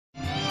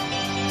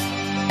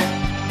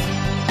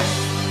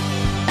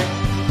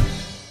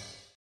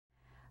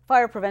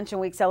Fire Prevention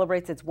Week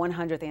celebrates its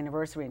 100th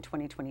anniversary in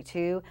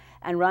 2022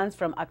 and runs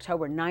from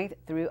October 9th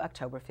through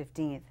October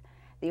 15th.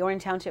 The Orion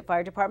Township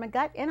Fire Department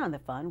got in on the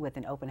fun with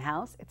an open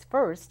house, its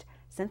first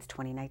since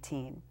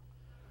 2019.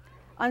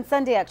 On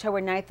Sunday,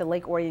 October 9th, the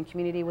Lake Orion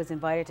community was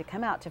invited to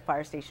come out to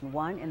Fire Station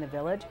 1 in the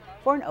village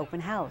for an open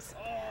house.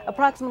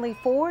 Approximately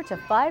 400 to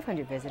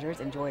 500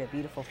 visitors enjoyed a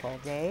beautiful fall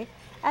day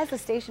as the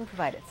station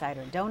provided cider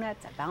and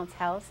donuts, a bounce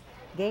house,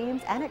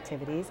 games and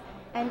activities,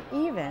 and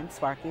even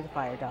Sparky the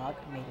fire dog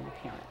made an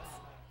appearance.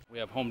 We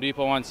have Home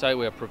Depot on site,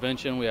 we have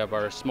prevention, we have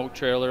our smoke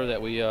trailer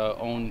that we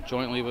own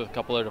jointly with a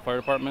couple other fire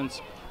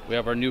departments. We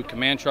have our new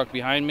command truck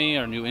behind me,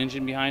 our new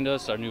engine behind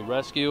us, our new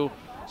rescue.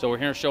 So we're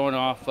here showing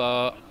off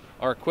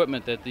our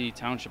equipment that the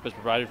township has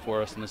provided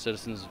for us and the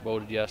citizens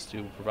voted yes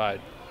to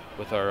provide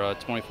with our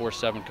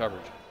 24/7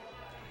 coverage.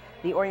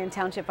 The Orion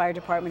Township Fire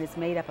Department is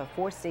made up of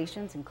 4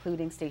 stations,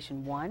 including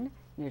Station 1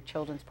 near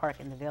Children's Park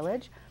in the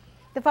village.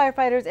 The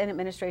firefighters and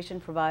administration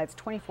provides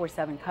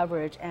 24/7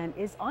 coverage and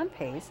is on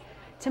pace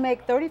to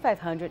make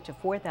 3,500 to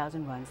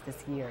 4,000 runs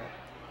this year.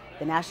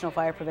 The National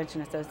Fire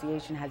Prevention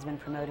Association has been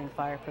promoting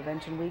Fire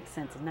Prevention Week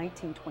since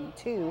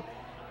 1922.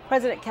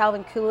 President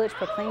Calvin Coolidge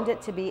proclaimed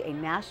it to be a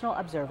national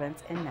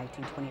observance in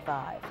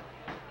 1925.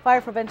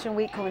 Fire Prevention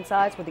Week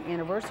coincides with the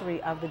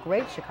anniversary of the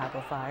Great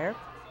Chicago Fire,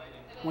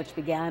 which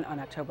began on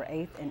October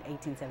 8th in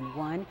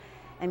 1871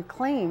 and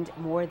claimed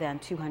more than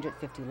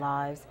 250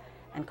 lives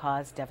and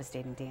caused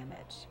devastating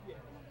damage.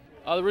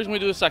 The reason we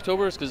do this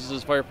October is because this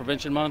is Fire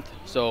Prevention Month,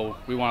 so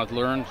we want to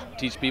learn,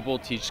 teach people,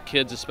 teach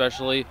kids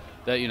especially,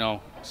 that,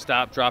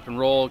 stop, drop, and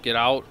roll, get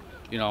out,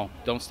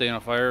 don't stay in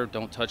a fire,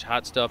 don't touch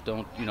hot stuff,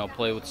 don't,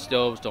 play with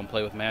stoves, don't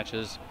play with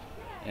matches,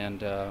 and,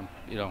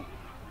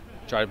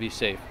 try to be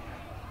safe.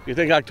 You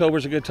think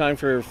October's a good time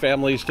for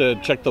families to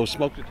check those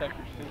smoke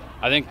detectors?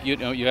 I think you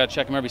got to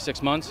check them every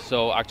 6 months.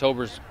 So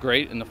October's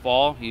great. In the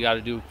fall, you got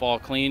to do fall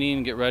cleaning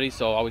and get ready.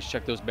 So always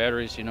check those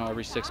batteries,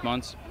 every 6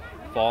 months.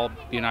 Fall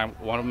being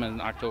one of them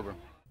in October.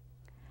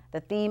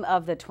 The theme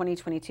of the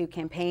 2022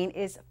 campaign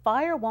is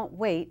Fire Won't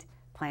Wait,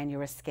 Plan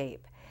Your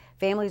Escape.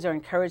 Families are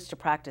encouraged to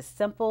practice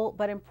simple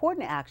but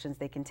important actions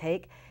they can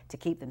take to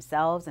keep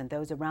themselves and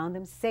those around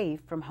them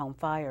safe from home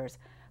fires.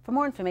 For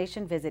more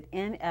information, visit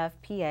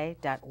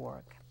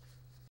nfpa.org.